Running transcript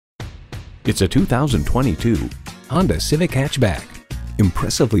It's a 2022 Honda Civic hatchback.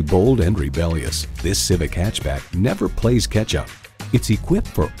 Impressively bold and rebellious, this Civic hatchback never plays catch-up. It's equipped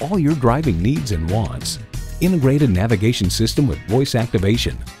for all your driving needs and wants. Integrated navigation system with voice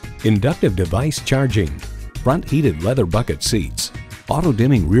activation, inductive device charging, front heated leather bucket seats,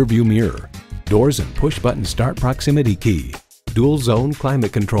 auto-dimming rearview mirror, doors and push-button start proximity key, dual-zone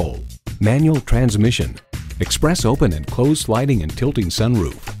climate control, manual transmission, express open and closed sliding and tilting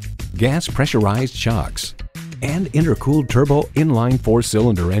sunroof, gas pressurized shocks, and intercooled turbo inline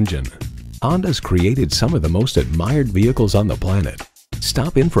 4-cylinder engine. Honda's created some of the most admired vehicles on the planet.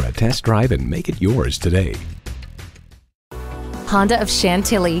 Stop in for a test drive and make it yours today. Honda of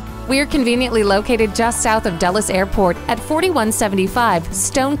Chantilly. We're conveniently located just south of Dulles Airport at 4175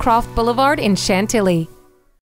 Stonecroft Boulevard in Chantilly.